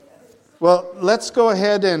Well, let's go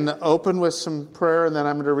ahead and open with some prayer, and then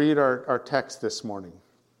I'm going to read our text this morning.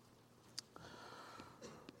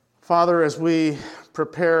 Father, as we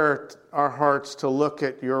prepare our hearts to look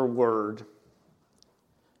at your word,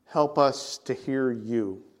 help us to hear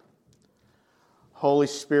you. Holy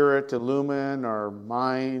Spirit, illumine our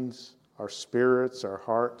minds, our spirits, our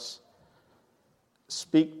hearts.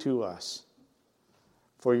 Speak to us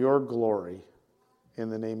for your glory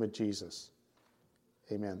in the name of Jesus.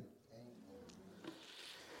 Amen.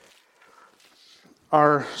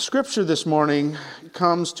 Our scripture this morning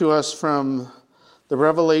comes to us from the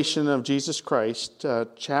revelation of Jesus Christ,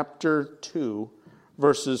 chapter 2,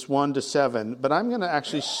 verses 1 to 7. But I'm going to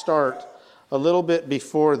actually start a little bit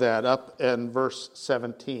before that, up in verse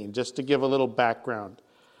 17, just to give a little background.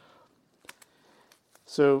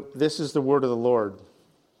 So this is the word of the Lord.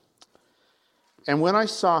 And when I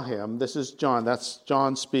saw him, this is John, that's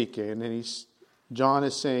John speaking, and John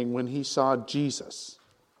is saying, when he saw Jesus,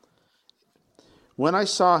 when I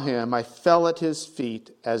saw him, I fell at his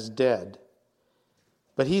feet as dead.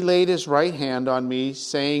 But he laid his right hand on me,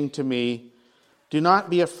 saying to me, do not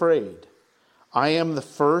be afraid. I am the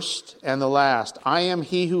first and the last. I am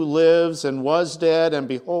he who lives and was dead, and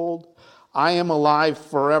behold, I am alive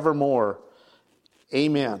forevermore.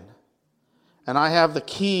 Amen. And I have the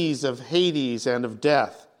keys of Hades and of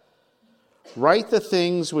death. Write the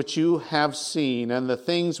things which you have seen, and the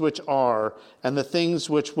things which are, and the things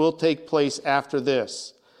which will take place after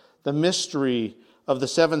this. The mystery of the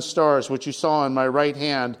 7 stars which you saw in my right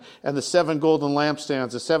hand, and the 7 golden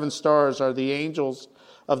lampstands. The 7 stars are the angels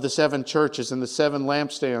of the 7 churches, and the 7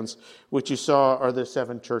 lampstands which you saw are the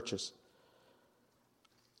 7 churches.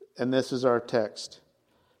 And this is our text.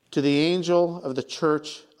 To the angel of the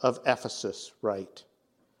church of Ephesus write,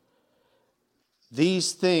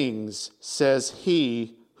 these things says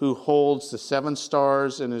he who holds the 7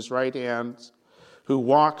 stars in his right hand, who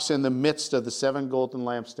walks in the midst of the 7 golden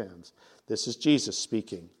lampstands. This is Jesus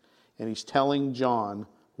speaking, and he's telling John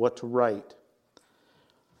what to write.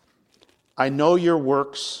 I know your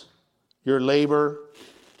works, your labor,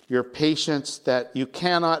 your patience, that you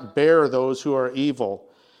cannot bear those who are evil,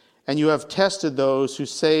 and you have tested those who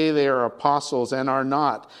say they are apostles and are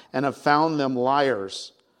not, and have found them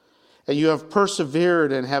liars. And you have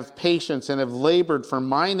persevered and have patience and have labored for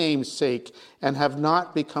my name's sake and have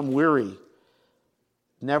not become weary.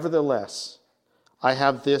 Nevertheless, I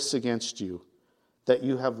have this against you, that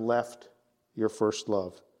you have left your first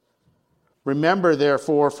love. Remember,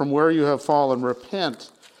 therefore, from where you have fallen,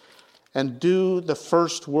 repent and do the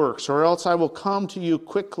first works, or else I will come to you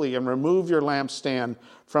quickly and remove your lampstand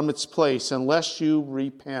from its place, unless you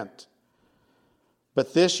repent.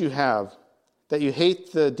 But this you have, that you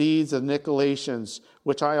hate the deeds of Nicolaitans,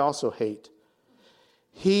 which I also hate.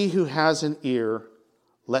 He who has an ear,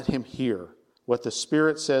 let him hear what the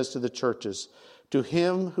Spirit says to the churches. To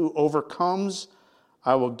him who overcomes,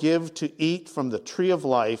 I will give to eat from the tree of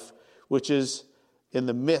life, which is in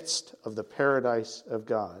the midst of the paradise of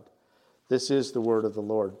God. This is the word of the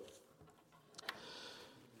Lord.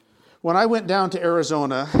 When I went down to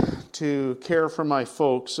Arizona to care for my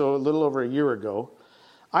folks, so a little over a year ago,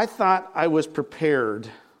 I thought I was prepared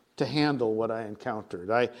to handle what I encountered.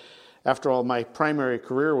 After all, my primary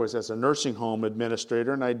career was as a nursing home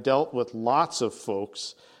administrator, and I dealt with lots of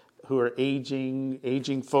folks who are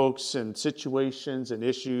aging folks and situations and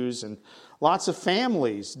issues, and lots of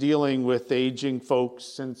families dealing with aging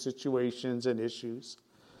folks and situations and issues.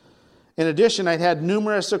 In addition, I'd had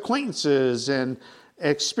numerous acquaintances and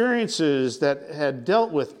experiences that had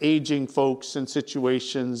dealt with aging folks and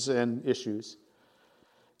situations and issues.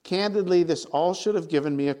 Candidly, this all should have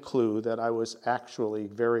given me a clue that I was actually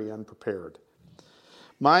very unprepared.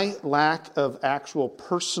 My lack of actual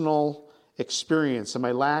personal experience and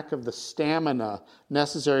my lack of the stamina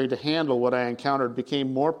necessary to handle what I encountered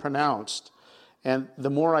became more pronounced. And the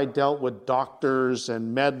more I dealt with doctors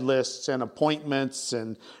and med lists and appointments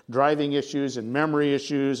and driving issues and memory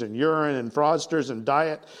issues and urine and fraudsters and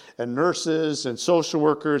diet and nurses and social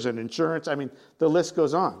workers and insurance, the list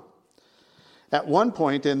goes on. At one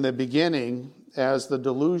point in the beginning, as the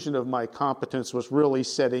delusion of my competence was really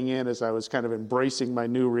setting in as I was kind of embracing my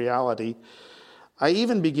new reality, I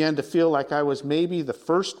even began to feel like I was maybe the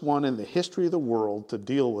first one in the history of the world to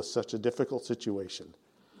deal with such a difficult situation.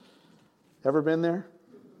 Ever been there?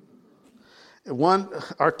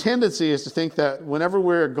 Our tendency is to think that whenever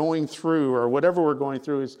we're going through, or whatever we're going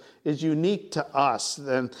through is unique to us,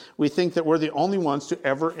 then we think that we're the only ones to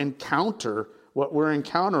ever encounter what we're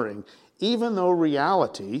encountering, even though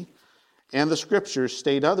reality and the scriptures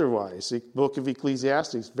state otherwise. The book of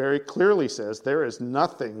Ecclesiastes very clearly says there is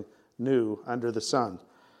nothing new under the sun.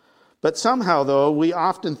 But somehow, though, we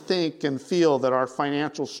often think and feel that our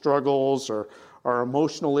financial struggles or our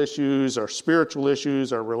emotional issues, our spiritual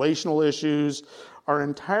issues, our relational issues are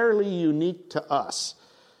entirely unique to us,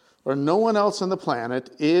 or no one else on the planet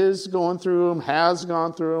is going through them, has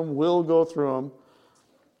gone through them, will go through them.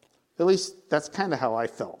 At least that's kind of how I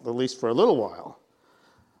felt, at least for a little while.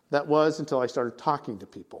 That was until I started talking to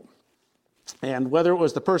people. And whether it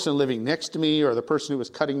was the person living next to me or the person who was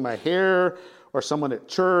cutting my hair or someone at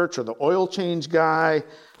church or the oil change guy,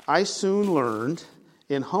 I soon learned,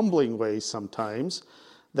 in humbling ways sometimes,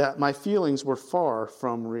 that my feelings were far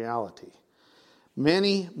from reality.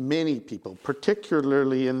 Many, many people,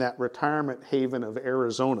 particularly in that retirement haven of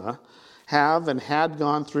Arizona, have and had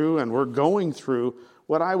gone through and were going through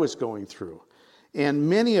what I was going through. And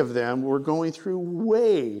many of them were going through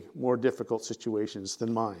way more difficult situations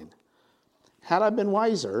than mine. Had I been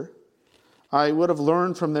wiser, I would have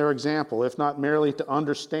learned from their example, if not merely to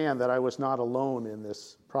understand that I was not alone in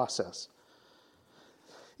this process.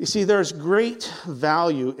 You see, there's great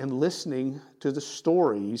value in listening to the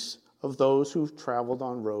stories of those who've traveled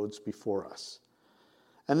on roads before us.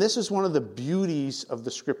 And this is one of the beauties of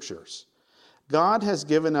the Scriptures. God has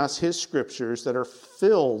given us His Scriptures that are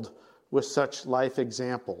filled with such life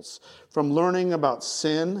examples, from learning about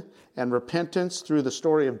sin and repentance through the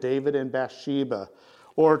story of David and Bathsheba,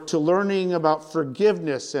 or to learning about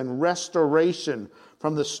forgiveness and restoration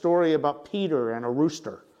from the story about Peter and a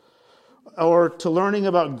rooster, or to learning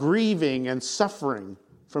about grieving and suffering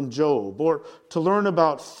from Job, or to learn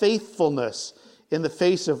about faithfulness in the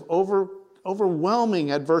face of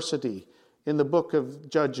overwhelming adversity in the book of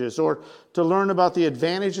Judges, or to learn about the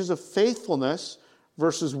advantages of faithfulness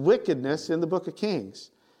versus wickedness in the book of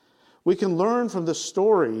Kings. We can learn from the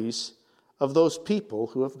stories of those people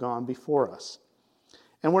who have gone before us.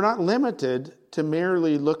 And we're not limited to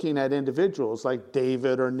merely looking at individuals like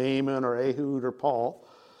David or Naaman or Ehud or Paul.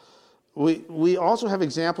 We also have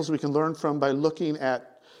examples we can learn from by looking at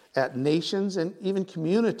nations and even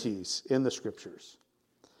communities in the Scriptures.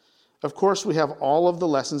 Of course, we have all of the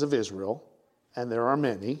lessons of Israel, and there are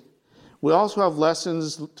many. We also have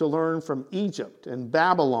lessons to learn from Egypt and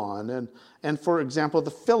Babylon and for example,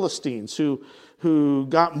 the Philistines who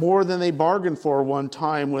got more than they bargained for one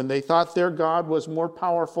time when they thought their God was more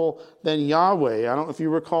powerful than Yahweh. I don't know if you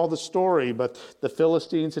recall the story, but the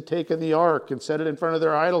Philistines had taken the ark and set it in front of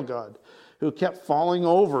their idol god, who kept falling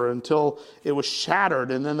over until it was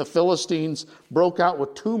shattered, and then the Philistines broke out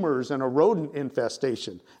with tumors and a rodent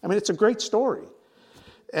infestation. I mean, it's a great story.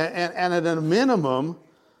 And at a minimum,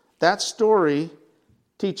 that story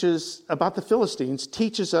teaches about the Philistines,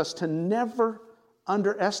 teaches us to never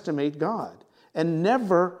underestimate God and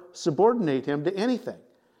never subordinate Him to anything.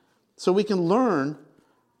 So we can learn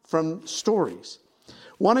from stories.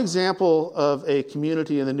 One example of a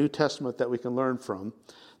community in the New Testament that we can learn from,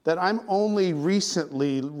 that I'm only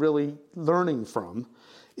recently really learning from,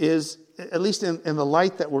 is, at least in the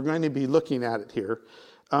light that we're going to be looking at it here,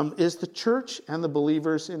 is the church and the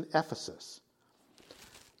believers in Ephesus.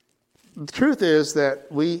 The truth is that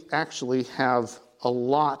we actually have a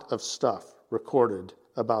lot of stuff recorded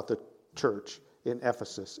about the church in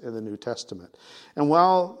Ephesus in the New Testament. And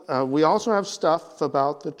while we also have stuff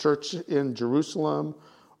about the church in Jerusalem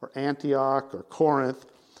or Antioch or Corinth,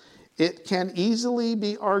 it can easily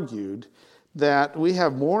be argued that we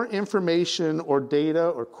have more information or data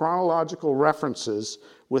or chronological references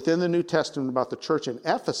within the New Testament about the church in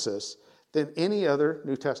Ephesus than any other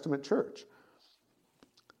New Testament church.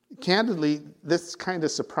 Candidly, this kind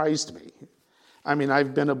of surprised me. I mean,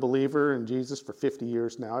 I've been a believer in Jesus for 50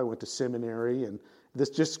 years now. I went to seminary, and this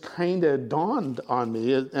just kind of dawned on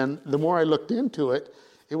me. And the more I looked into it,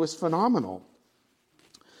 it was phenomenal.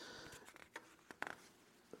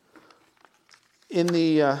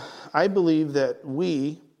 I believe that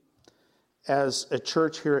we, as a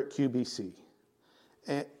church here at QBC,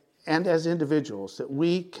 and as individuals, that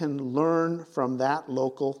we can learn from that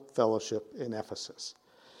local fellowship in Ephesus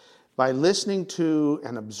by listening to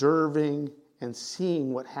and observing and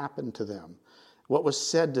seeing what happened to them, what was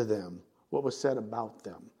said to them, what was said about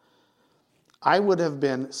them. I would have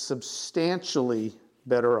been substantially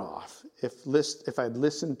better off if I'd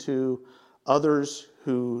listened to others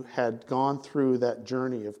who had gone through that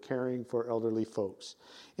journey of caring for elderly folks.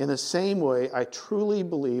 In the same way, I truly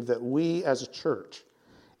believe that we as a church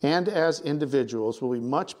and as individuals will be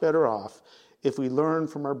much better off if we learn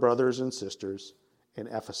from our brothers and sisters in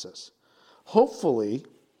Ephesus. Hopefully,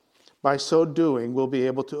 by so doing, we'll be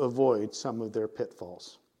able to avoid some of their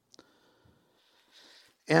pitfalls.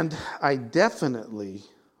 And I definitely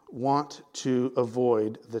want to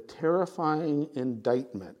avoid the terrifying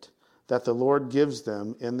indictment that the Lord gives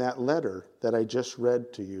them in that letter that I just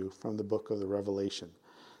read to you from the book of the Revelation.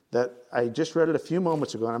 That I just read it a few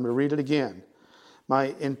moments ago, and I'm going to read it again.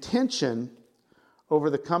 My intention over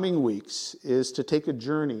the coming weeks is to take a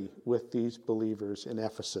journey with these believers in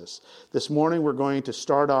Ephesus. This morning we're going to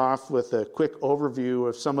start off with a quick overview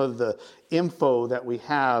of some of the info that we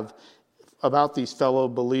have about these fellow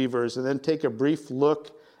believers, and then take a brief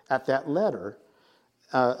look at that letter.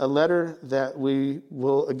 A letter that we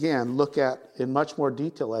will, again, look at in much more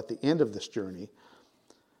detail at the end of this journey.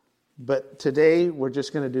 But today, we're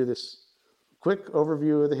just going to do this quick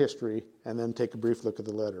overview of the history and then take a brief look at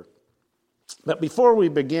the letter. But before we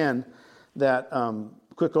begin that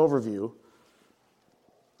quick overview,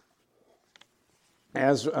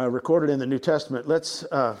 as recorded in the New Testament, let's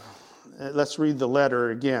read the letter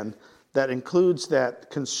again that includes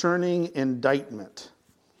that concerning indictment.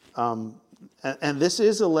 And this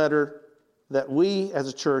is a letter that we as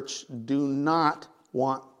a church do not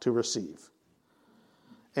want to receive.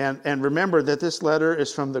 And remember that this letter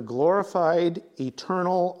is from the glorified,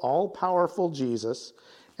 eternal, all-powerful Jesus,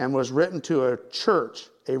 and was written to a church,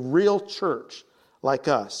 a real church like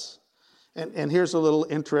us. And here's a little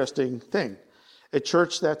interesting thing. A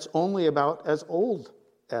church that's only about as old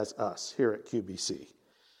as us here at QBC.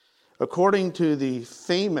 According to the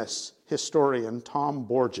famous historian Tom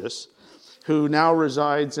Borges, who now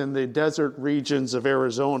resides in the desert regions of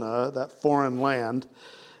Arizona, that foreign land,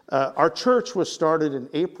 our church was started in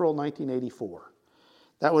April 1984.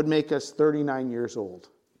 That would make us 39 years old.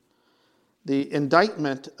 The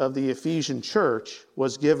indictment of the Ephesian church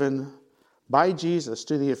was given by Jesus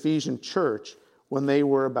to the Ephesian church when they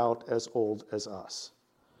were about as old as us.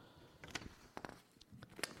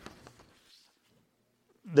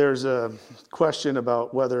 There's a question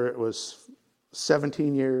about whether it was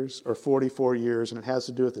 17 years or 44 years, and it has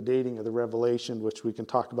to do with the dating of the Revelation, which we can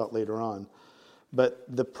talk about later on. But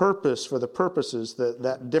the purposes,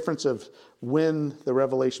 that difference of when the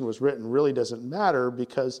Revelation was written really doesn't matter,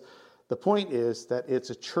 because the point is that it's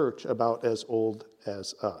a church about as old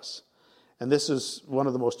as us. And this is one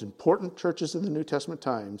of the most important churches in the New Testament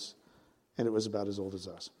times, and it was about as old as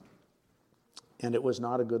us. And it was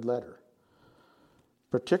not a good letter.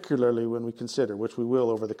 Particularly when we consider, which we will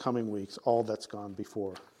over the coming weeks, all that's gone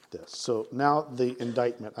before this. So now the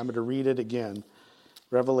indictment. I'm going to read it again.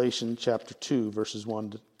 Revelation chapter 2, verses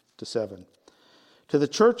 1 to 7. To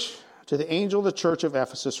the angel of the church of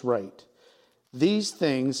Ephesus write, these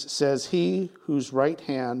things says he who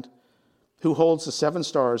holds the 7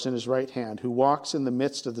 stars in his right hand, who walks in the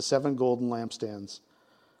midst of the 7 golden lampstands.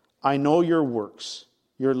 I know your works,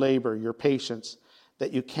 your labor, your patience,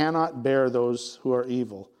 that you cannot bear those who are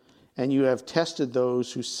evil, and you have tested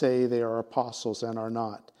those who say they are apostles and are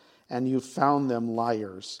not, and you've found them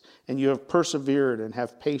liars, and you have persevered and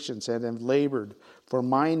have patience and have labored for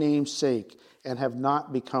my name's sake and have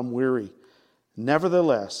not become weary.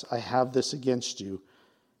 Nevertheless, I have this against you,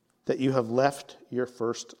 that you have left your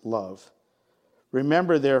first love.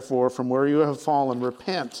 Remember, therefore, from where you have fallen,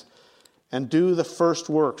 repent and do the first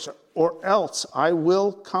works, or else I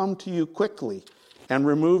will come to you quickly and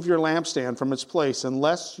remove your lampstand from its place,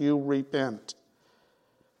 unless you repent.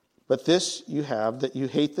 But this you have, that you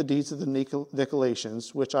hate the deeds of the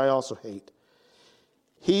Nicolaitans, which I also hate.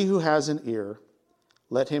 He who has an ear,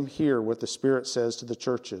 let him hear what the Spirit says to the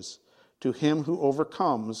churches. To him who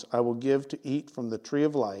overcomes, I will give to eat from the tree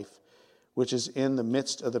of life, which is in the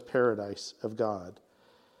midst of the paradise of God.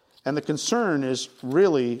 And the concern is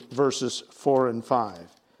really verses 4 and 5.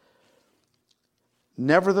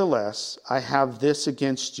 Nevertheless, I have this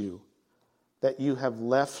against you, that you have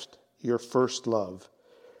left your first love.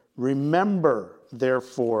 Remember,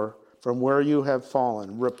 therefore, from where you have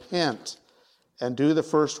fallen, repent and do the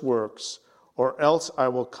first works, or else I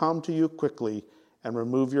will come to you quickly and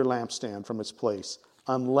remove your lampstand from its place,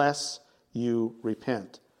 unless you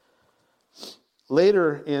repent.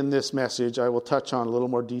 Later in this message, I will touch on a little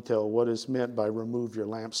more detail what is meant by remove your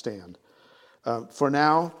lampstand. For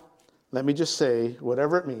now, let me just say,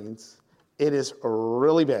 whatever it means, it is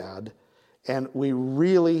really bad, and we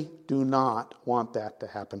really do not want that to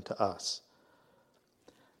happen to us.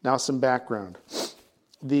 Now, some background.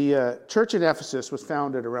 The church in Ephesus was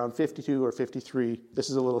founded around 52 or 53. This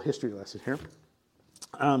is a little history lesson here.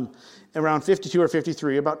 Around 52 or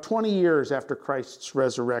 53, about 20 years after Christ's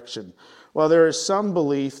resurrection. While there is some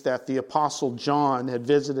belief that the Apostle John had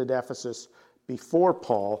visited Ephesus before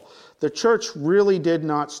Paul, the church really did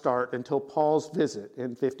not start until Paul's visit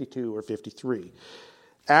in 52 or 53.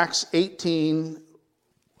 Acts 18,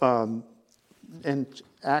 in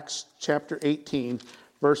Acts chapter 18,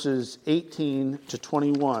 verses 18 to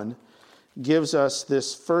 21, gives us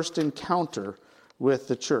this first encounter with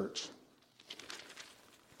the church.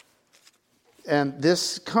 And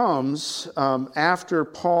this comes after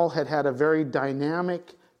Paul had had a very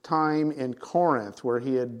dynamic time in Corinth, where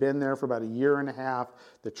he had been there for about a year and a half.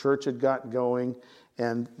 The church had gotten going,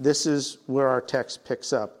 and this is where our text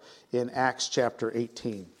picks up in Acts chapter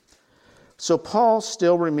 18. So Paul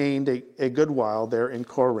still remained a good while there in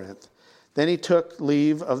Corinth. Then he took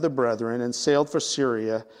leave of the brethren and sailed for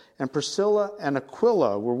Syria, and Priscilla and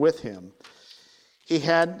Aquila were with him. He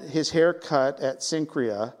had his hair cut at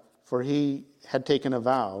Cenchrea, for he had taken a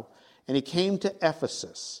vow, and he came to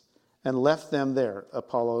Ephesus and left them there,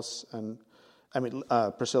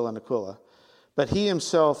 Priscilla and Aquila. But he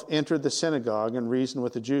himself entered the synagogue and reasoned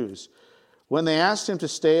with the Jews. When they asked him to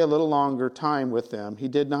stay a little longer time with them, he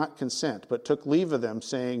did not consent, but took leave of them,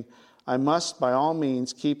 saying, I must by all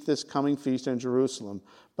means keep this coming feast in Jerusalem,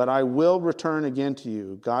 but I will return again to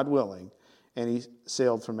you, God willing. And he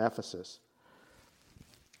sailed from Ephesus.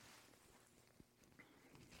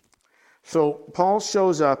 So Paul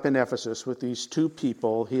shows up in Ephesus with these two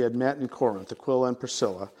people he had met in Corinth, Aquila and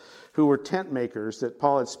Priscilla, who were tent makers that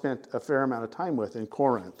Paul had spent a fair amount of time with in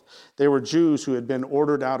Corinth. They were Jews who had been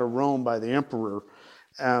ordered out of Rome by the emperor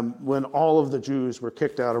when all of the Jews were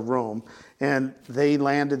kicked out of Rome, and they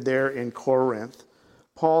landed there in Corinth.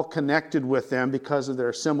 Paul connected with them because of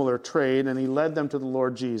their similar trade, and he led them to the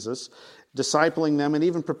Lord Jesus, discipling them and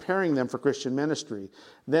even preparing them for Christian ministry.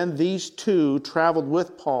 Then these two traveled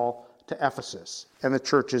with Paul to Ephesus, and the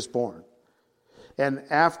church is born. And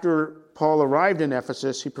after Paul arrived in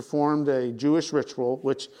Ephesus, he performed a Jewish ritual,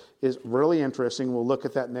 which is really interesting. We'll look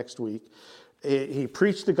at that next week. He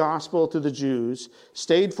preached the gospel to the Jews,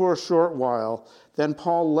 stayed for a short while. Then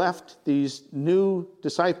Paul left these new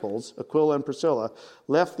disciples, Aquila and Priscilla,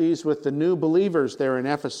 left these with the new believers there in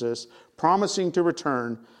Ephesus, promising to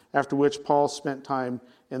return, after which Paul spent time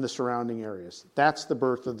in the surrounding areas. That's the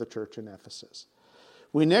birth of the church in Ephesus.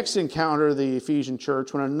 We next encounter the Ephesian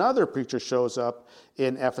church when another preacher shows up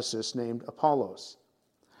in Ephesus named Apollos.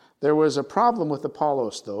 There was a problem with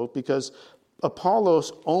Apollos, though, because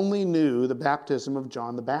Apollos only knew the baptism of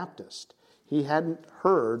John the Baptist. He hadn't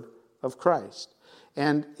heard of Christ,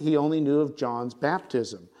 and he only knew of John's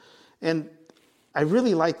baptism. And I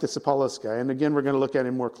really like this Apollos guy, and again, we're going to look at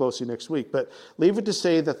him more closely next week, but leave it to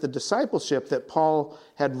say that the discipleship that Paul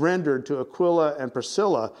had rendered to Aquila and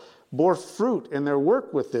Priscilla bore fruit in their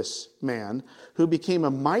work with this man, who became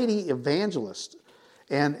a mighty evangelist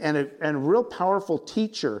and a real powerful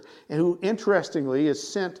teacher, and who, interestingly, is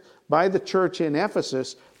sent by the church in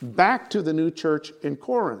Ephesus back to the new church in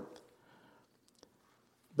Corinth.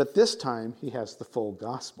 But this time, he has the full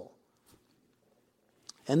gospel.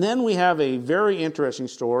 And then we have a very interesting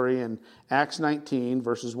story in Acts 19,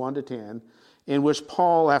 verses 1 to 10, in which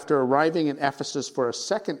Paul, after arriving in Ephesus for a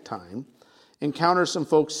second time, encounters some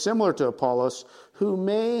folks similar to Apollos who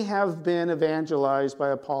may have been evangelized by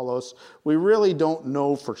Apollos. We really don't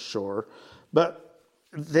know for sure, but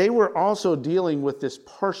they were also dealing with this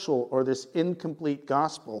partial or this incomplete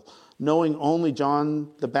gospel, knowing only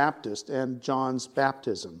John the Baptist and John's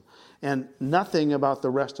baptism, and nothing about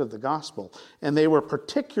the rest of the gospel. And they were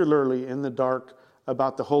particularly in the dark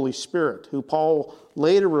about the Holy Spirit, who Paul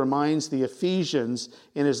later reminds the Ephesians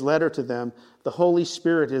in his letter to them, the Holy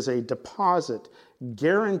Spirit is a deposit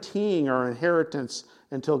guaranteeing our inheritance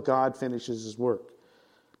until God finishes his work.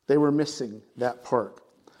 They were missing that part.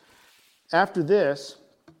 After this,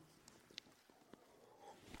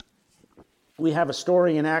 we have a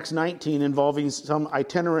story in Acts 19 involving some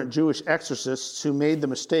itinerant Jewish exorcists who made the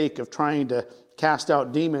mistake of trying to cast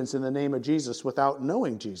out demons in the name of Jesus without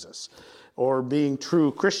knowing Jesus, or being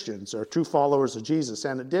true Christians or true followers of Jesus.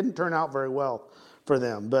 And it didn't turn out very well for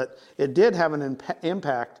them, but it did have an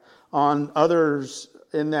impact on others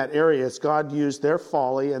in that area as God used their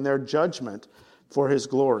folly and their judgment for his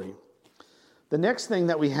glory. The next thing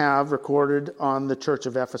that we have recorded on the church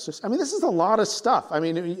of Ephesus, this is a lot of stuff.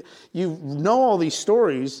 You know all these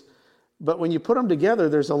stories, but when you put them together,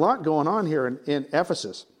 there's a lot going on here in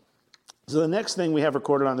Ephesus. So the next thing we have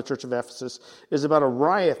recorded on the church of Ephesus is about a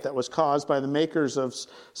riot that was caused by the makers of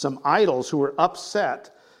some idols who were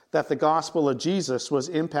upset that the gospel of Jesus was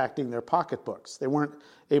impacting their pocketbooks. They weren't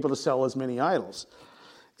able to sell as many idols.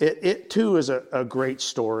 It too is a great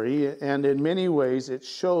story, and in many ways it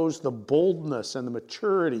shows the boldness and the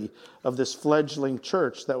maturity of this fledgling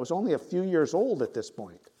church that was only a few years old at this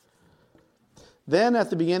point. Then at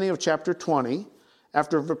the beginning of chapter 20,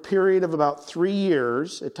 after a period of about 3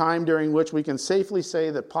 years, a time during which we can safely say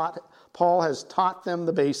that Paul has taught them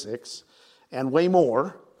the basics and way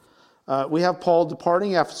more, We have Paul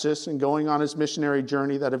departing Ephesus and going on his missionary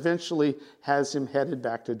journey that eventually has him headed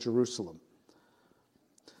back to Jerusalem.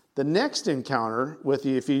 The next encounter with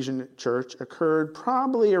the Ephesian church occurred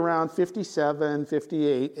probably around 57,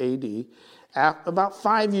 58 AD, about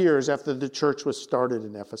 5 years after the church was started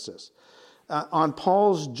in Ephesus. On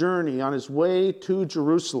Paul's journey, on his way to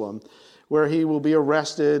Jerusalem, where he will be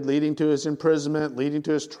arrested, leading to his imprisonment, leading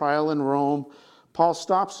to his trial in Rome, Paul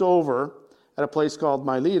stops over at a place called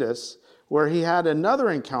Miletus, where he had another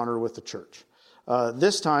encounter with the church.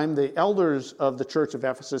 This time, the elders of the church of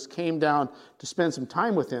Ephesus came down to spend some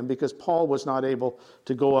time with him because Paul was not able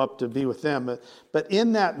to go up to be with them. But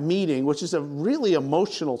in that meeting, which is a really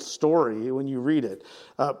emotional story when you read it,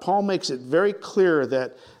 Paul makes it very clear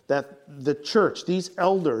that the church, these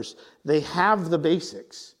elders, they have the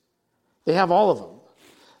basics. They have all of them.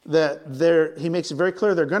 He makes it very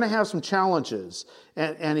clear they're going to have some challenges.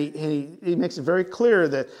 And he makes it very clear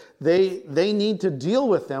that they need to deal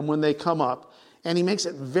with them when they come up. And he makes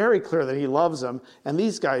it very clear that he loves them. And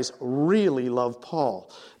these guys really love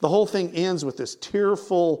Paul. The whole thing ends with this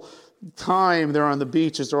tearful time there on the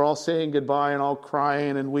beach as they're all saying goodbye and all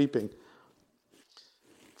crying and weeping.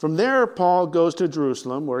 From there, Paul goes to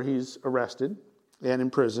Jerusalem, where he's arrested and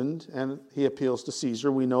imprisoned, and he appeals to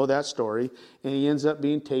Caesar. We know that story. And he ends up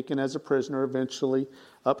being taken as a prisoner eventually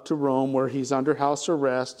up to Rome, where he's under house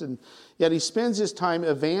arrest. And yet he spends his time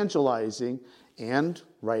evangelizing and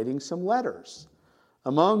writing some letters,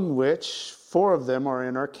 among which 4 of them are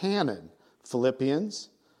in our canon: Philippians,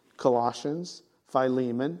 Colossians,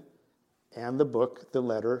 Philemon, and the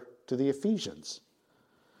letter to the Ephesians.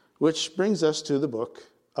 Which brings us to the book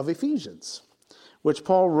of Ephesians, which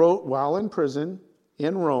Paul wrote while in prison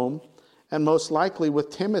in Rome, and most likely with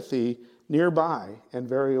Timothy nearby and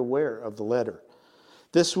very aware of the letter.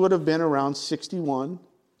 This would have been around 61,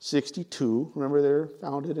 62. Remember, they're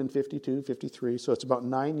founded in 52, 53, so it's about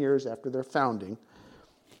 9 years after their founding.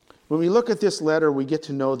 When we look at this letter, we get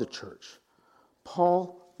to know the church.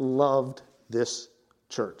 Paul loved this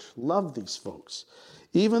church, loved these folks.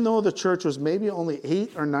 Even though the church was maybe only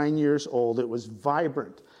 8 or 9 years old, it was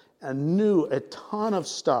vibrant and knew a ton of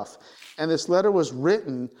stuff. And this letter was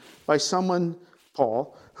written by someone,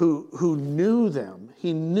 Paul, who knew them.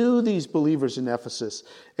 He knew these believers in Ephesus,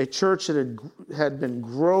 a church that had been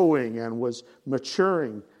growing and was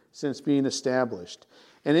maturing since being established.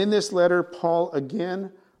 And in this letter, Paul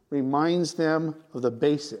again reminds them of the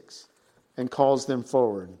basics and calls them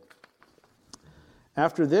forward.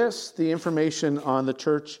 After this, the information on the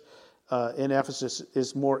church in Ephesus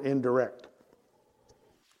is more indirect.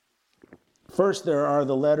 First, there are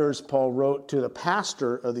the letters Paul wrote to the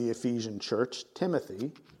pastor of the Ephesian church,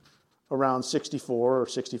 Timothy, around 64 or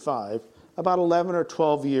 65, about 11 or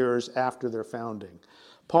 12 years after their founding.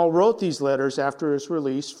 Paul wrote these letters after his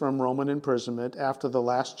release from Roman imprisonment, after the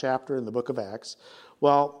last chapter in the book of Acts,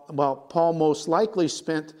 while Paul most likely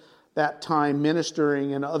spent that time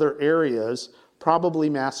ministering in other areas, probably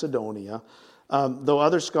Macedonia, though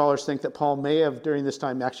other scholars think that Paul may have, during this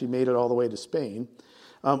time, actually made it all the way to Spain.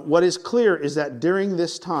 What is clear is that during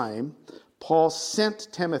this time, Paul sent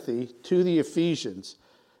Timothy to the Ephesians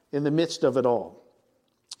in the midst of it all.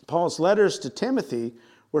 Paul's letters to Timothy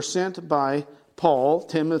were sent by Paul,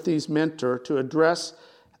 Timothy's mentor, to address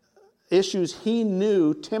issues he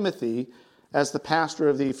knew Timothy, as the pastor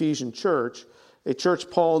of the Ephesian church, a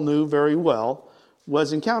church Paul knew very well,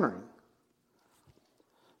 was encountering.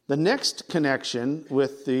 The next connection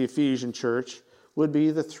with the Ephesian church would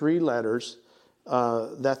be the 3 letters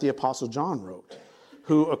that the Apostle John wrote,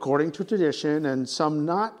 who, according to tradition and some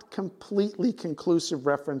not completely conclusive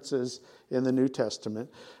references in the New Testament,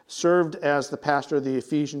 served as the pastor of the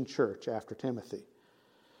Ephesian church after Timothy.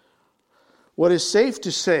 What is safe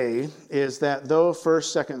to say is that though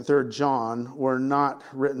 1st, 2nd, and 3rd John were not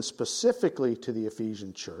written specifically to the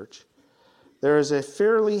Ephesian church, there is a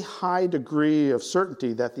fairly high degree of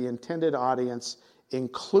certainty that the intended audience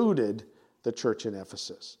included the church in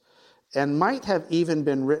Ephesus, and might have even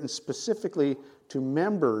been written specifically to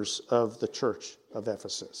members of the church of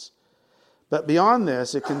Ephesus. But beyond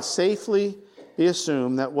this, it can safely be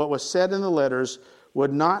assumed that what was said in the letters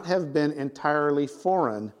would not have been entirely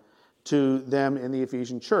foreign to them in the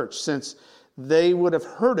Ephesian church, since they would have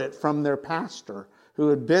heard it from their pastor who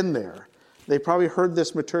had been there. They probably heard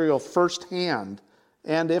this material firsthand,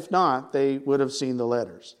 and if not, they would have seen the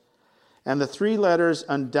letters. And the 3 letters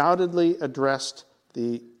undoubtedly addressed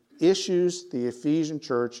the issues the Ephesian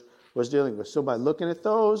church was dealing with. So by looking at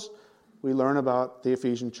those, we learn about the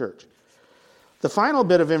Ephesian church. The final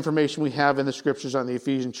bit of information we have in the scriptures on the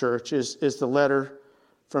Ephesian church is the letter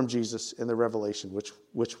from Jesus in the Revelation,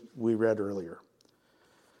 which we read earlier.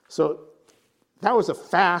 So that was a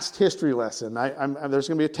fast history lesson. There's going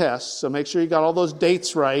to be a test, so make sure you got all those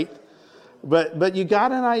dates right. But you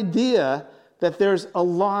got an idea that there's a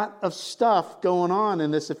lot of stuff going on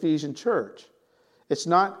in this Ephesian church. It's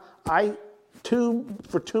not,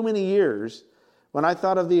 for too many years, when I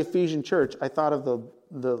thought of the Ephesian church, I thought of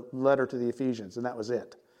the letter to the Ephesians, and that was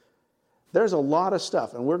it. There's a lot of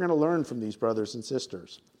stuff, and we're going to learn from these brothers and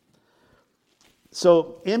sisters.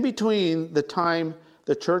 So in between the time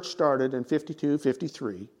the church started in 52,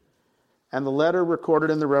 53, and the letter recorded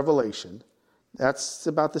in the Revelation, that's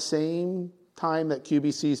about the same time that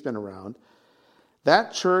QBC's been around,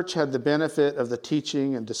 that church had the benefit of the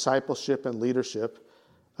teaching and discipleship and leadership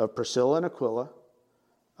of Priscilla and Aquila,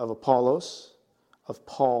 of Apollos, of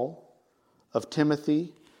Paul, of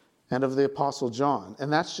Timothy, and of the Apostle John.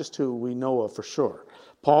 And that's just who we know of for sure.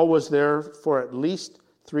 Paul was there for at least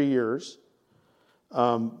 3 years,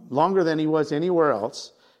 longer than he was anywhere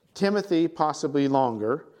else. Timothy, possibly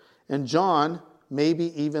longer. And John,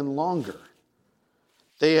 maybe even longer.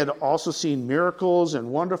 They had also seen miracles and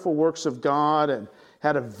wonderful works of God and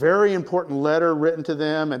had a very important letter written to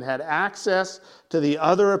them and had access to the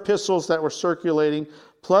other epistles that were circulating.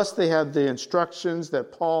 Plus, they had the instructions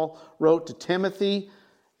that Paul wrote to Timothy,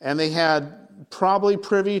 and they had probably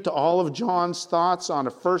privy to all of John's thoughts on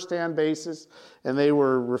a first-hand basis, and they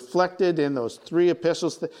were reflected in those 3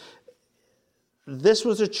 epistles. This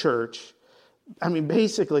was a church.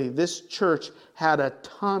 Basically, this church had a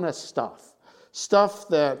ton of stuff. Stuff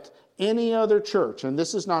that any other church, and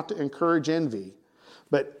this is not to encourage envy,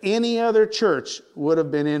 but any other church would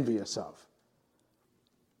have been envious of.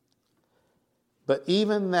 But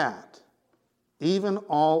even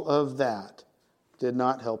all of that, did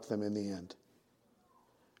not help them in the end.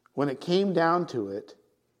 When it came down to it,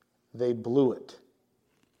 they blew it.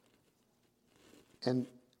 And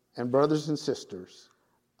brothers and sisters,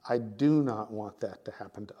 I do not want that to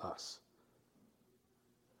happen to us.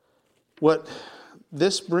 What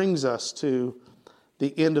this brings us to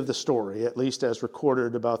the end of the story, at least as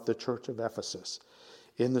recorded about the church of Ephesus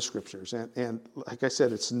in the scriptures. And like I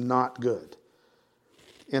said, it's not good.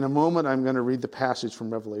 In a moment, I'm going to read the passage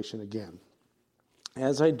from Revelation again.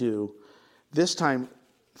 As I do, this time,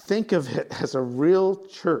 think of it as a real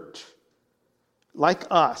church, like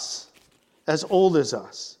us, as old as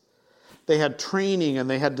us. They had training and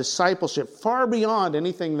they had discipleship far beyond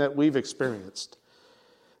anything that we've experienced.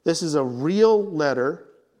 This is a real letter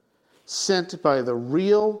sent by the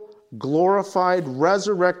real, glorified,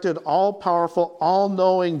 resurrected, all-powerful,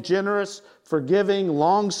 all-knowing, generous, forgiving,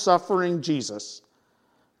 long-suffering Jesus.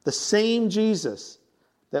 The same Jesus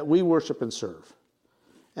that we worship and serve.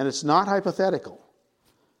 And it's not hypothetical.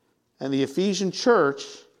 And the Ephesian church,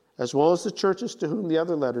 as well as the churches to whom the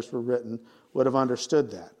other letters were written, would have understood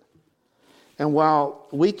that. And while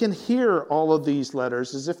we can hear all of these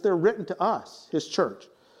letters as if they're written to us, his church,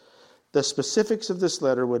 the specifics of this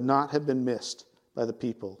letter would not have been missed by the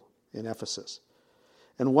people in Ephesus.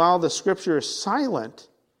 And while the scripture is silent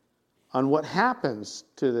on what happens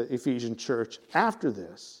to the Ephesian church after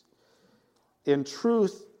this, in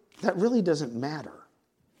truth, that really doesn't matter,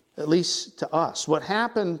 at least to us. What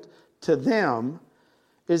happened to them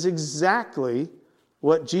is exactly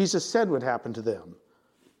what Jesus said would happen to them,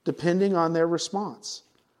 depending on their response.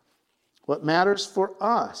 What matters for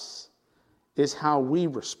us is how we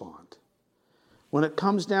respond. When it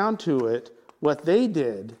comes down to it, what they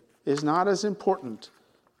did is not as important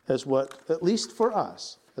as what, at least for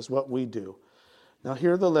us, as what we do. Now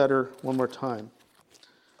hear the letter one more time.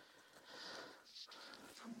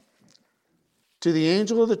 To the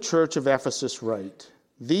angel of the church of Ephesus write,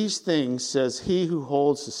 these things says he who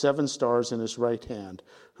holds the 7 stars in his right hand,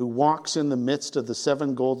 who walks in the midst of the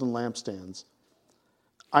 7 golden lampstands.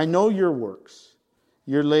 I know your works,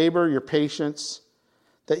 your labor, your patience,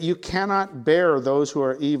 that you cannot bear those who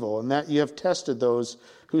are evil, and that you have tested those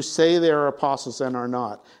who say they are apostles and are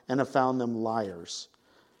not, and have found them liars.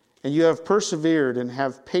 And you have persevered and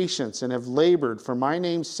have patience and have labored for my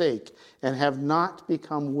name's sake and have not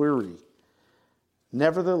become weary.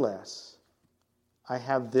 Nevertheless, I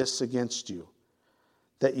have this against you,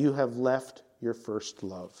 that you have left your first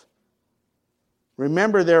love.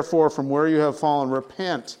 Remember, therefore, from where you have fallen,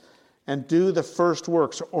 repent and do the first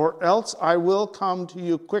works, or else I will come to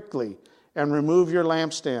you quickly and remove your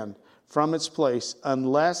lampstand from its place,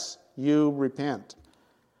 unless you repent.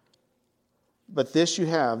 But this you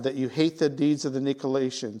have, that you hate the deeds of the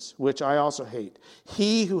Nicolaitans, which I also hate.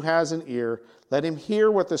 He who has an ear, let him hear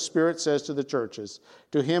what the Spirit says to the churches.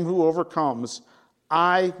 To him who overcomes,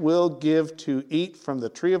 I will give to eat from the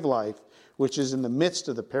tree of life, which is in the midst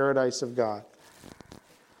of the paradise of God.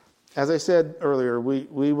 As I said earlier, we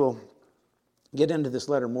will get into this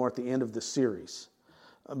letter more at the end of the series.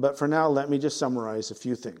 But for now, let me just summarize a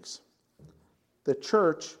few things. The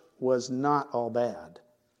church was not all bad.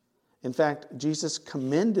 In fact, Jesus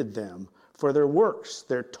commended them for their works,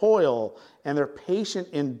 their toil, and their patient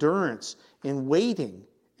endurance in waiting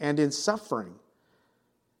and in suffering.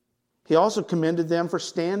 He also commended them for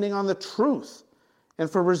standing on the truth and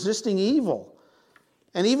for resisting evil,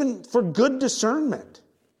 and even for good discernment.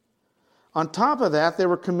 On top of that, they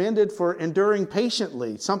were commended for enduring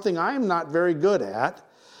patiently, something I am not very good at,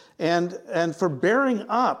 and for bearing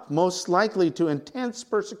up, most likely to intense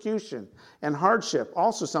persecution and hardship,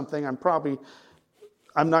 also something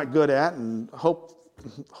I'm not good at and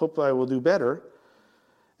hope I will do better.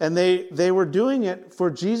 And they were doing it for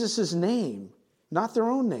Jesus' name, not their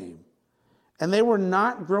own name. And they were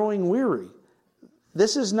not growing weary.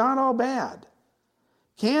 This is not all bad.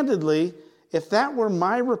 Candidly, if that were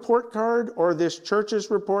my report card or this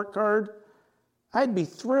church's report card, I'd be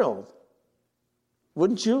thrilled.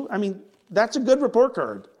 Wouldn't you? I mean, that's a good report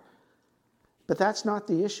card. But that's not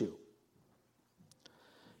the issue.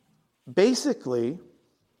 Basically,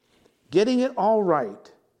 getting it all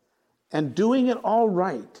right and doing it all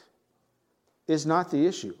right is not the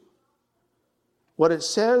issue. What it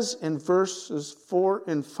says in verses 4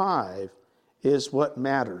 and 5 is what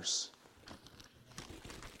matters.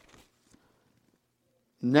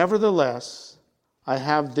 Nevertheless, I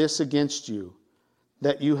have this against you,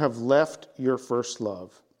 that you have left your first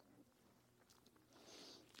love.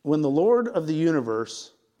 When the Lord of the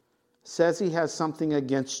universe says he has something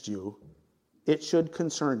against you, it should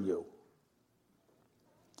concern you.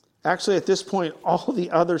 Actually, at this point, all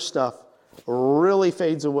the other stuff really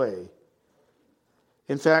fades away.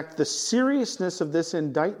 In fact, the seriousness of this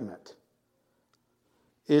indictment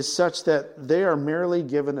is such that they are merely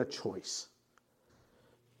given a choice.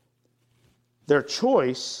 Their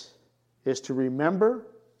choice is to remember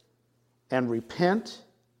and repent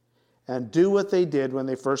and do what they did when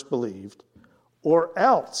they first believed, or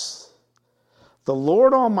else the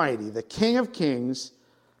Lord Almighty, the King of Kings,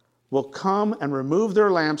 will come and remove their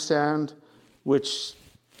lampstand, which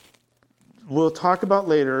we'll talk about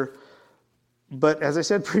later. But as I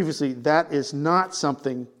said previously, that is not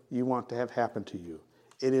something you want to have happen to you.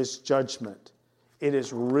 It is judgment. It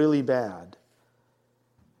is really bad.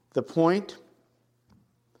 The point,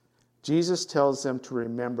 Jesus tells them to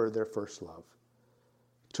remember their first love,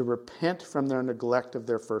 to repent from their neglect of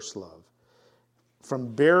their first love,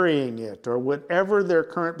 from burying it or whatever their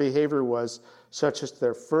current behavior was, such as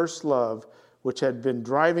their first love, which had been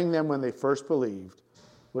driving them when they first believed,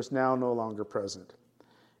 was now no longer present.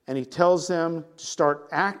 And he tells them to start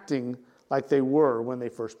acting like they were when they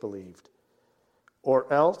first believed,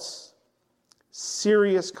 or else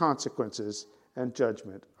serious consequences and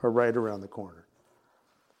judgment are right around the corner.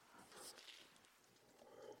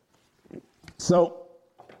 So,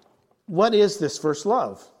 what is this first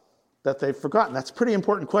love that they've forgotten? That's a pretty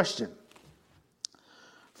important question.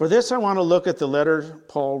 For this, I want to look at the letter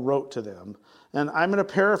Paul wrote to them. And I'm going to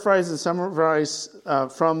paraphrase and summarize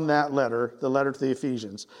from that letter, the letter to the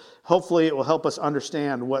Ephesians. Hopefully, it will help us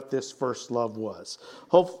understand what this first love was.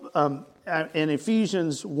 In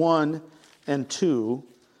Ephesians 1 and 2,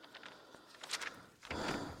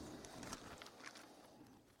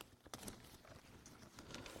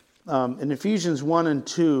 in Ephesians 1 and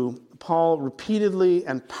 2, Paul repeatedly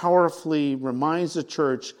and powerfully reminds the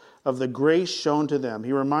church of the grace shown to them.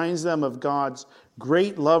 He reminds them of God's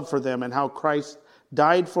great love for them and how Christ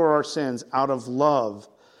died for our sins out of love,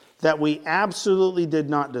 that we absolutely did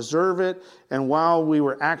not deserve it, and while we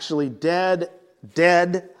were actually dead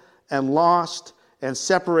and lost and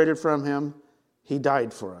separated from him, he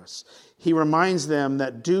died for us. He reminds them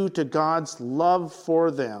that due to God's love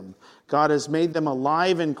for them, God has made them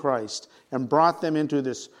alive in Christ and brought them into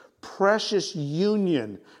this precious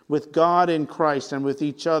union with God in Christ and with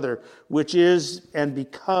each other, which is and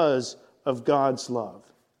because of God's love.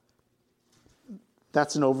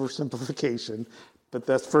 That's an oversimplification, but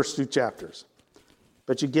that's the first two chapters.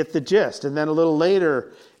 But you get the gist. And then a little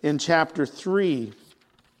later in chapter 3,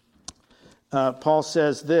 Paul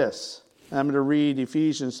says this. I'm going to read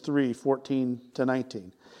Ephesians 3, 14 to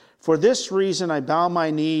 19. For this reason I bow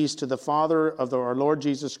my knees to the Father of our Lord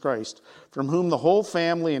Jesus Christ, from whom the whole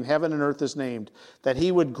family in heaven and earth is named, that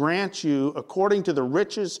he would grant you, according to the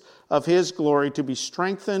riches of his glory, to be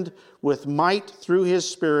strengthened with might through his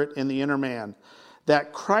Spirit in the inner man,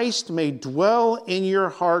 that Christ may dwell in your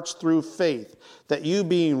hearts through faith, that you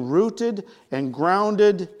being rooted and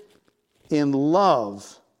grounded in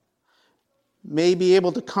love may be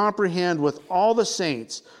able to comprehend with all the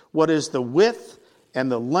saints what is the width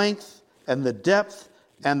and the length and the depth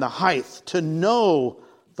and the height, to know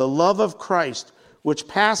the love of Christ, which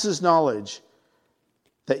passes knowledge,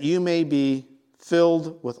 that you may be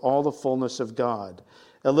filled with all the fullness of God.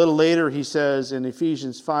 A little later he says in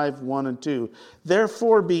Ephesians 5:1 and 2,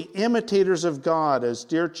 therefore be imitators of God as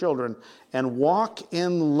dear children, and walk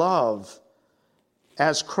in love,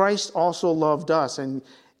 as Christ also loved us and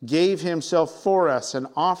gave himself for us, an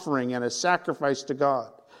offering and a sacrifice to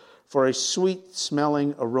God for a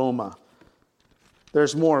sweet-smelling aroma.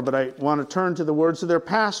 There's more, but I want to turn to the words of their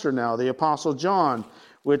pastor now, the Apostle John,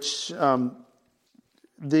 which the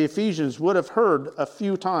Ephesians would have heard a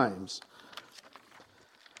few times.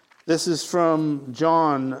 This is from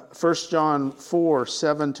John, 1 John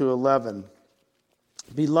 4:7-11.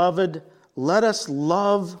 Beloved, let us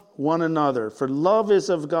love one another, for love is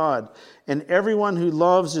of God, and everyone who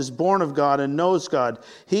loves is born of God and knows God.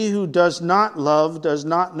 He who does not love does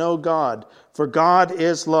not know God, for God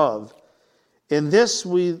is love. In this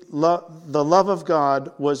the love of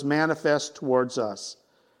God was manifest towards us,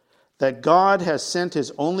 that God has sent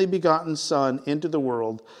his only begotten Son into the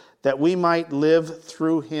world, that we might live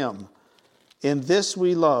through him. In this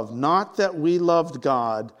we love, not that we loved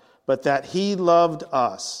God, but that he loved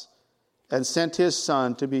us, and sent his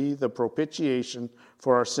Son to be the propitiation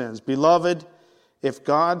for our sins. Beloved, if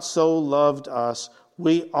God so loved us,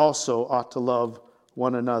 we also ought to love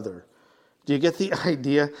one another. Do you get the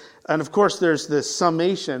idea? And of course, there's this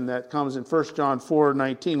summation that comes in 1 John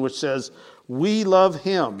 4:19, which says, we love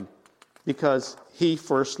him because he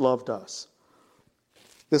first loved us.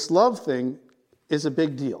 This love thing is a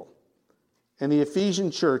big deal. And the Ephesian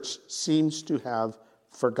church seems to have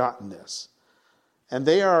forgotten this. And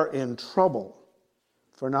they are in trouble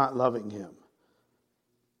for not loving him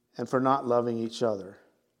and for not loving each other.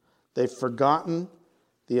 They've forgotten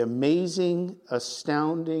the amazing,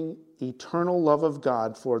 astounding, eternal love of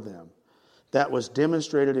God for them that was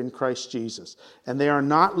demonstrated in Christ Jesus. And they are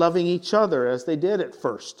not loving each other as they did at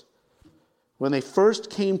first. When they first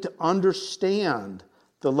came to understand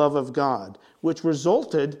the love of God, which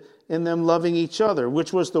resulted in them loving each other,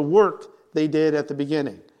 which was the work they did at the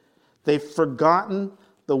beginning. They've forgotten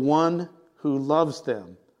the one who loves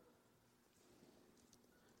them.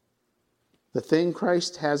 The thing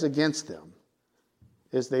Christ has against them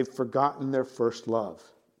is they've forgotten their first love.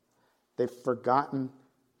 They've forgotten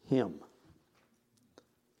him.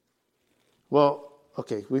 Well,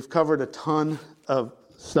 okay, we've covered a ton of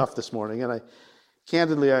stuff this morning, and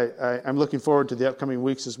I'm looking forward to the upcoming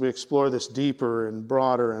weeks as we explore this deeper and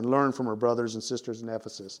broader and learn from our brothers and sisters in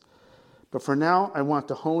Ephesus. But for now, I want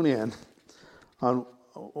to hone in on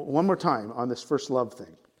one more time on this first love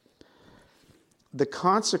thing. The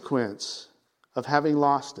consequence of having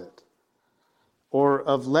lost it, or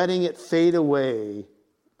of letting it fade away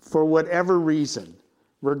for whatever reason,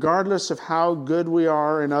 regardless of how good we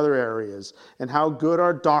are in other areas, and how good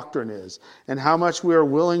our doctrine is, and how much we are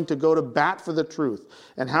willing to go to bat for the truth,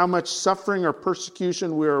 and how much suffering or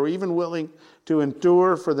persecution we are even willing to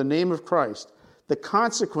endure for the name of Christ, the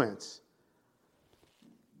consequence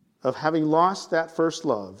of having lost that first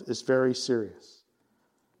love is very serious.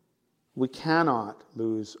 We cannot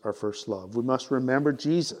lose our first love. We must remember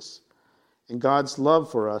Jesus and God's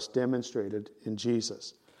love for us demonstrated in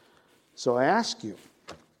Jesus. So I ask you,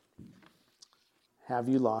 have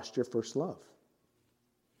you lost your first love?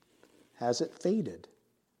 Has it faded?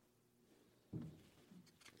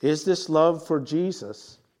 Is this love for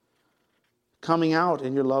Jesus coming out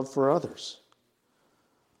in your love for others?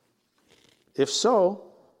 If so,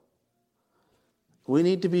 we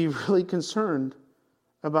need to be really concerned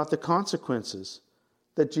about the consequences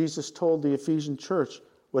that Jesus told the Ephesian church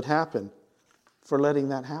would happen for letting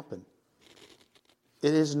that happen.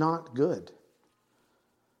 It is not good.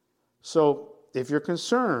 So, if you're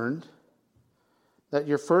concerned that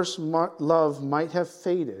your first love might have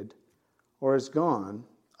faded or is gone,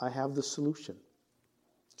 I have the solution.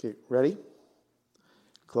 Okay, ready?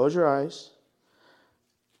 Close your eyes.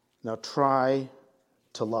 Now try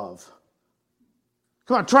to love.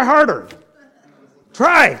 Come on, try harder.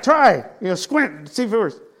 Try. Squint, see if it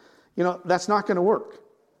works. That's not going to work.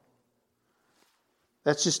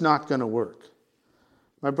 That's just not going to work.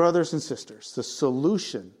 My brothers and sisters, the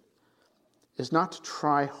solution is not to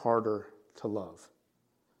try harder to love.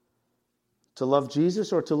 To love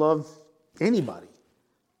Jesus or to love anybody.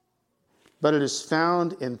 But it is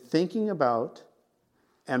found in thinking about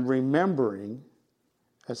and remembering,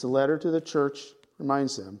 as the letter to the church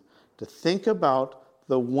reminds them, to think about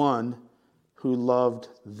the one who loved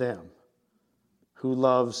them, who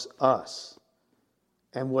loves us,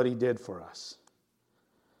 and what he did for us.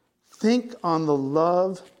 Think on the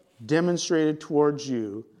love demonstrated towards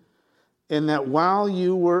you, in that while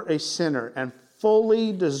you were a sinner and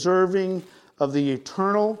fully deserving of the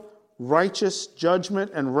eternal, righteous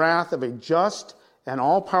judgment and wrath of a just and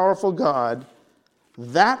all-powerful God,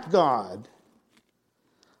 that God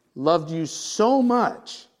loved you so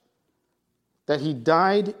much that he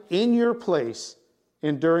died in your place,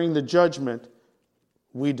 enduring the judgment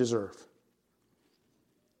we deserve.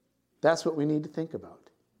 That's what we need to think about.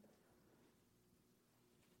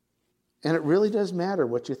 And it really does matter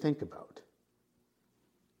what you think about.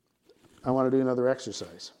 I want to do another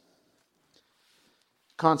exercise.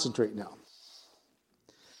 Concentrate now.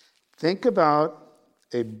 Think about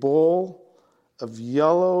a bowl of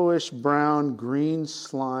yellowish brown green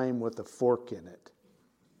slime with a fork in it.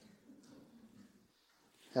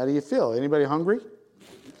 How do you feel? Anybody hungry?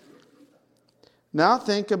 Now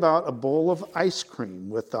think about a bowl of ice cream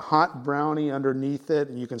with the hot brownie underneath it,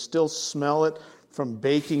 and you can still smell it from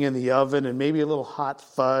baking in the oven, and maybe a little hot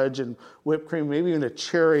fudge and whipped cream, maybe even a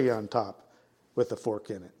cherry on top with a fork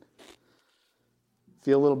in it.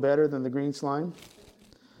 Feel a little better than the green slime?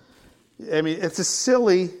 I mean, it's a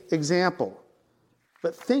silly example,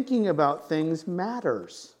 but thinking about things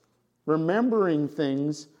matters. Remembering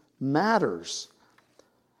things matters.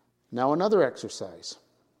 Now another exercise.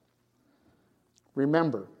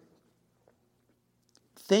 Remember,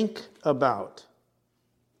 think about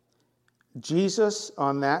Jesus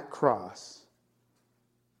on that cross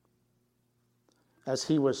as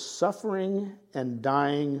he was suffering and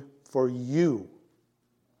dying for you,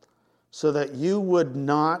 so that you would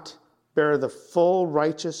not bear the full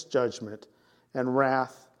righteous judgment and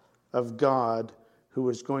wrath of God, who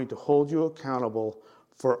is going to hold you accountable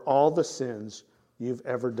for all the sins you've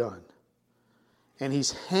ever done. And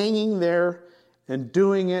he's hanging there and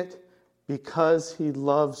doing it because he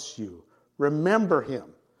loves you. Remember him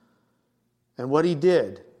and what he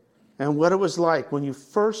did and what it was like when you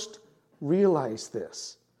first realized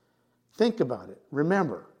this. Think about it.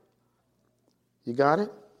 Remember. You got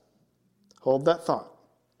it? Hold that thought.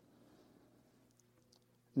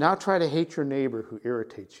 Now try to hate your neighbor who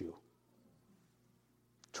irritates you.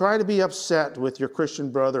 Try to be upset with your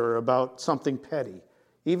Christian brother about something petty,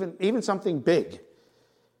 even something big.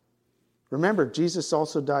 Remember, Jesus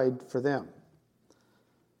also died for them.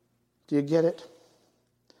 Do you get it?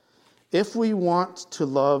 If we want to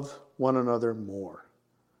love one another more,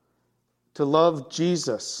 to love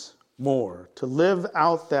Jesus more, to live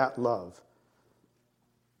out that love,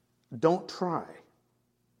 don't try.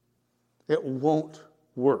 It won't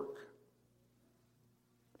work.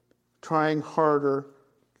 Trying harder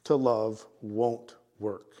to love won't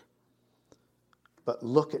work. But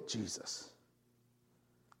look at Jesus.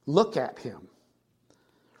 Look at him.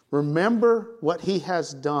 Remember what he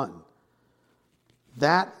has done.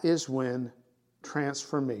 That is when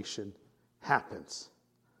transformation happens.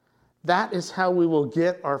 That is how we will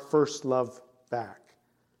get our first love back.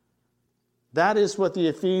 That is what the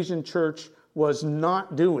Ephesian church was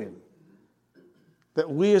not doing. That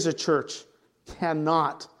we as a church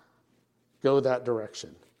cannot go that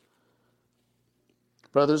direction.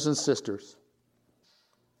 Brothers and sisters,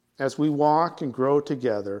 as we walk and grow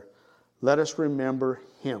together, let us remember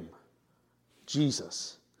him,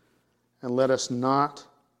 Jesus, and let us not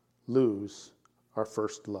lose our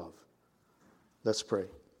first love. Let's pray.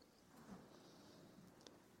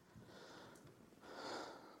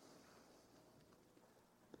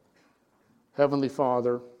 Heavenly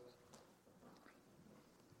Father,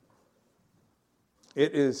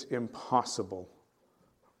 it is impossible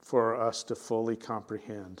for us to fully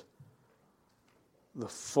comprehend the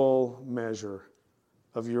full measure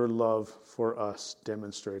of your love for us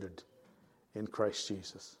demonstrated in Christ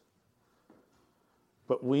Jesus.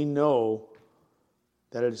 But we know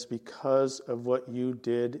that it is because of what you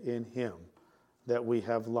did in him that we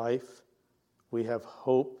have life, we have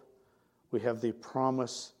hope, we have the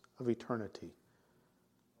promise of eternity.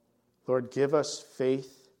 Lord, give us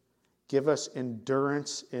faith, give us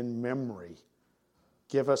endurance in memory,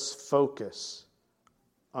 give us focus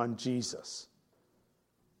on Jesus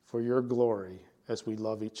for your glory as we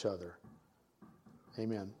love each other.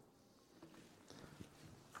 Amen.